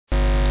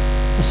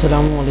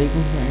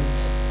Assalamualaikum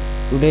friends.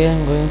 Today I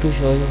am going to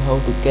show you how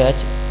to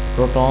catch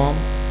Rotom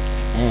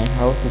and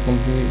how to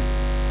complete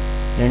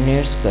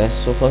Lanette's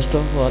quest. So first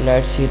of all,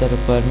 let's see the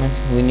requirement.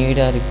 We need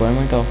a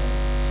requirement of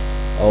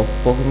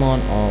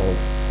Pokemon of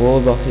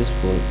 4 boxes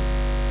full.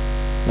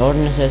 Not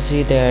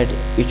necessary that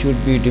it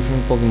should be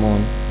different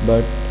Pokemon,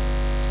 but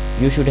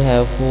you should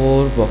have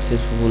 4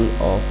 boxes full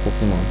of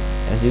Pokemon.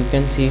 As you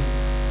can see,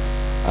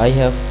 I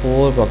have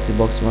 4 boxes,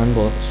 box 1,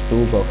 box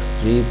 2, box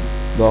 3,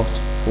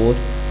 box 4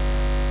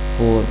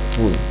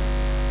 full.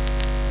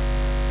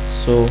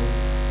 So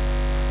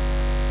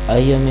I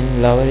am in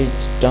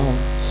Leverage Town.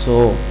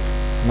 So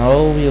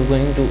now we are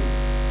going to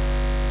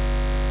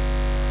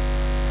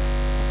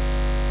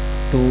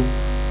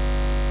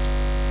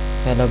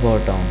Falabar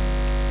Town.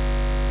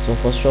 So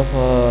first of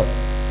all,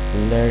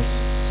 let's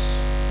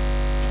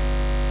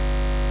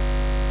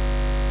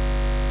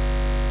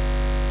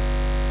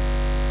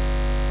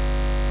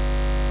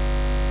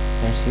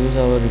use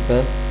our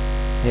repair.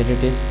 Here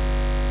it is.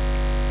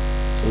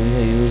 So we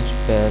have used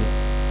repair.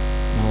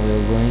 Now we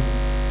are going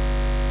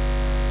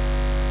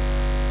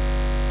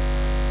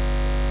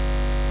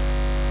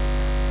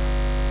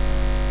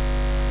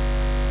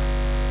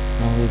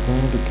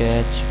to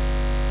catch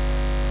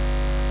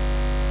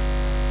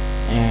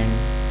and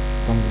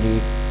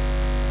complete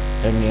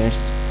the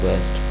next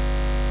quest.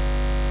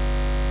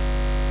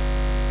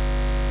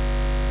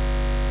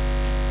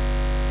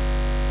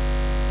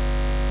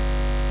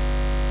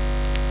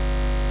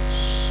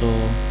 So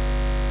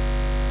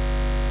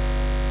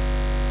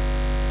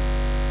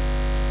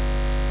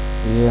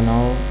we are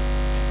now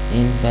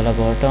in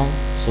Falabar Town.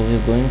 So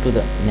we're going to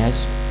the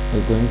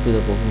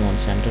Pokemon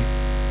Center.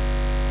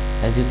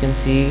 As you can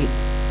see,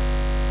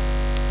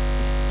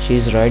 she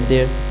is right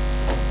there.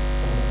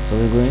 So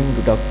we're going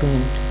to talk to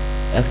him.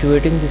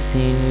 Activating the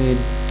scene will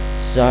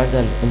start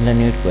the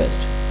Lanette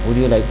quest. Would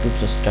you like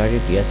to start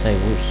it? Yes, I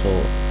would.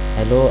 So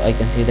hello, I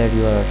can see that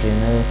you are a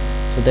trainer.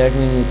 So that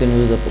means you can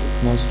use the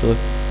Pokemon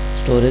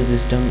storage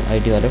system I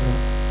developed.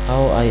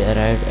 How I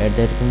arrived at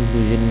that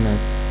conclusion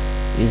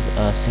is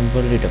a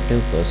simple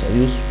deductive process.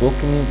 You spoke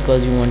to me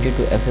because you wanted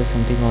to access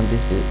something on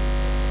this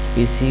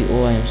PC.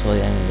 Oh, I am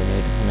sorry, I am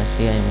Lanette.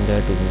 Honestly, I am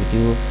glad to meet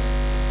you.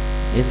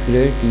 It's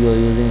great you are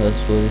using a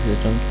storage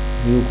system.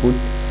 You could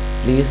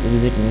please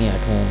visit me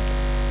at home.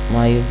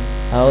 My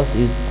house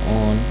is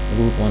on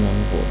Route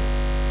 114.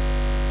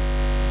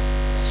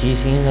 She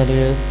seems a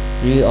little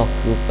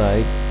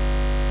preoccupied.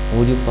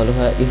 Would you follow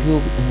her? If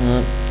you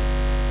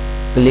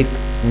click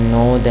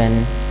no,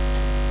 then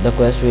the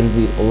quest will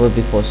be over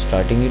before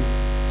starting it.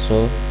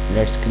 So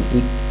let's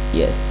click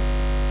yes.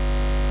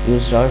 You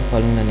start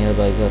following the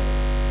nearby girl.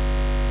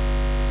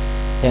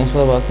 Thanks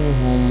for walking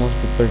home. Most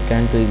people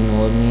tend to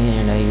ignore me,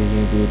 and I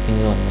usually do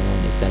things on my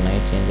own. It's the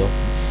night change of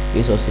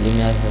peace. So silly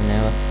me, I have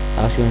never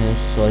asked your name.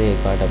 Sorry, I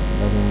caught up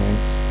the moment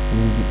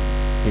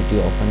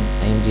pretty often.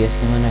 I am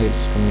gs.gaminghacks.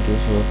 Nice to meet you.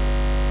 So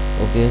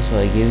okay, so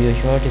I gave you a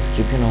short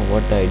description of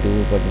what I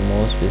do, but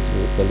more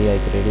specifically I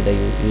created a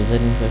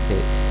user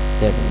interface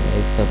that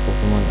makes the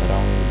Pokemon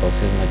around the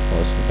boxes much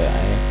more simple.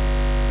 I am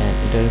an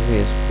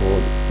interface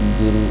called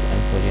Guru.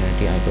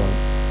 Unfortunately, I don't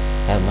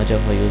have much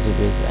of a user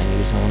base. I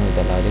need someone with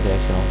a larger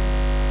collection of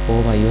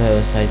you have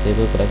a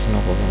sizable collection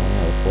of Pokemon.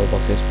 You have 4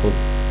 boxes full.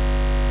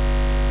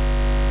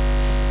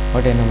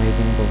 What an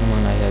amazing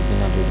Pokemon. I have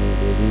been a little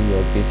busy.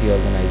 Your PC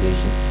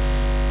organization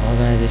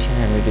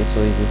and made it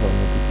so easy for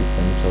me to keep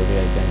them. Sorry,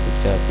 I can't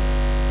picture a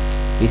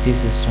PC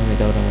system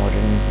without a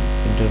modern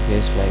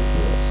interface like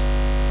yours.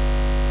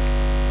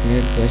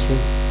 Need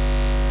questions?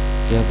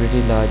 You have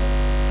pretty large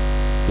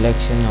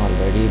collection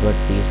already, but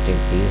please take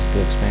these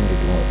to expand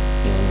it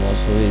even more.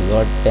 So we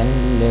got 10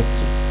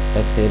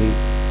 luxury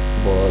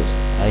balls.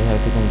 I have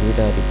to complete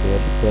a repair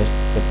request,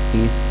 but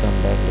please come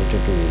back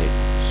later to visit.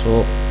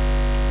 So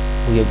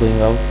we are going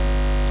out,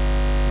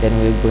 then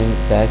we are going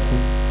back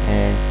in,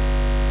 and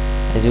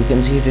as you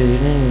can see,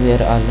 we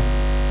are all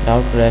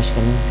loud crash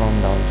coming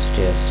from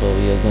downstairs. So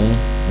we are going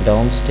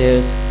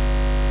downstairs.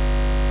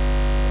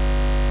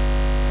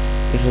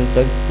 It looks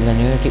like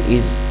Lanette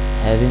is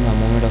having a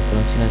moment of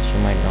clumsiness. She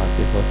might not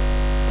be for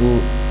to.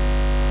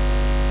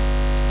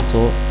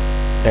 So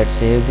let's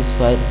save this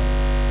file.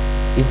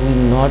 If we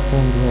not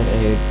run to her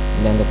ahead,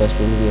 then the quest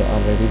will be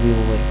already be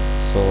over.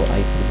 So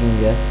I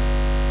clicking yes.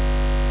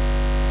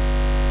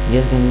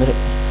 Yes, Gandhar.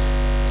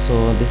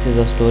 So this is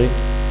the story,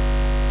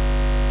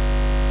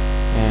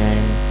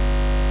 and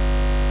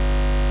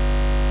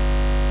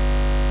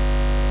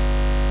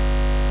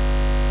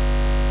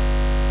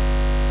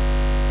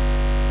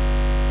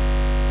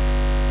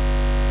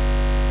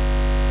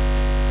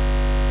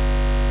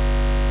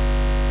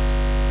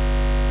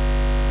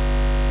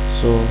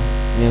so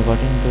we have got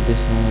into this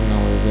room. Now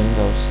we're going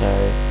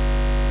outside.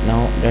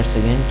 Now let's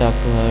again talk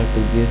to her to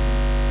give.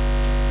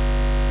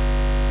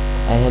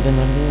 I have been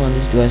working on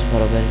this device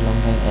for a very long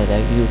time. I'd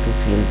like you to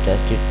field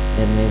test it.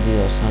 There may be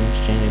some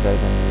strange effect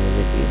when you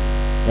use it.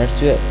 Let's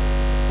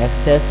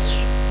access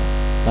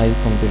my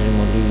computer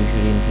remotely. You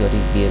should in theory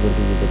be able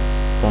to use it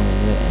from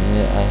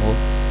anywhere. I hope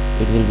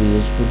It will be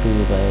useful to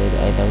you by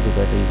I love to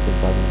better you can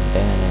call me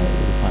 10 and I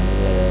will find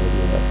wherever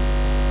you are.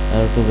 I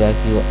have to back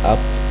you up.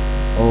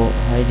 Oh,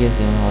 hi just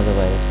given how the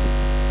virus be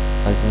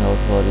helping out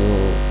for you.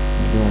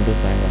 Do you want to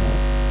find one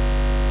out?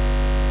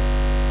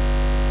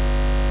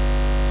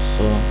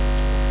 So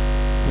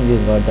you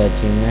got the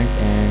achievement,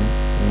 and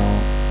now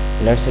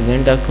let's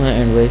again talk to him,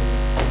 and we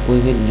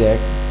will get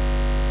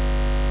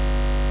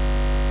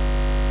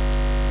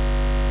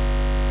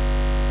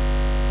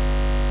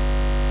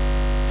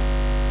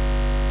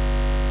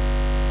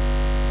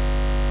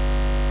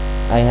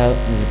I have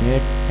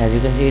Lanette. As you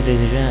can see, it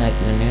is written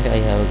Lanette. I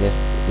have a guest.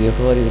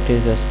 Before it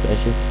is a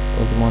special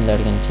Pokemon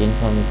that can change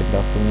form. You can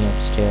talk to me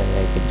upstairs.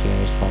 I can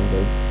change its form.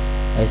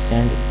 I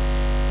stand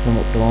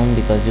Rotom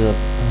because you have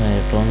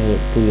returned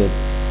to your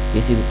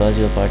PC because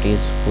your party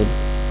is full.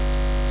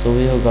 So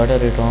we have got a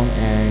Rotom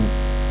and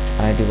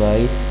a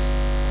device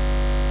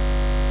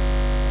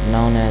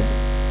known as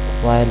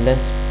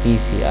wireless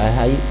PC.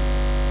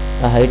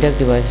 A high-tech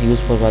device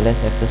used for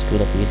wireless access to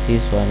the PC.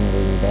 So I'm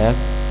going back.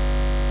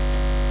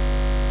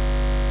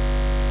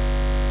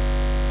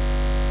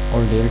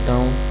 Old Dale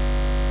Town.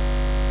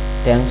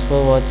 Thanks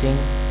for watching,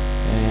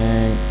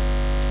 and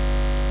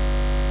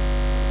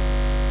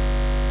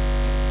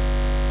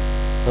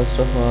first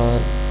of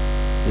all,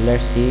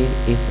 let's see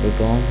if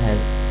Rotom has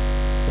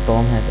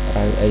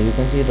arrived. As you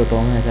can see,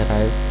 Rotom has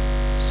arrived.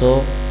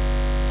 So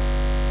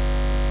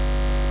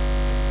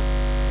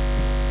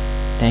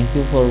thank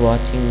you for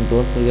watching.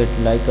 Don't forget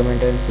to like,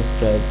 comment and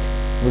subscribe.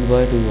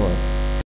 Goodbye to you all.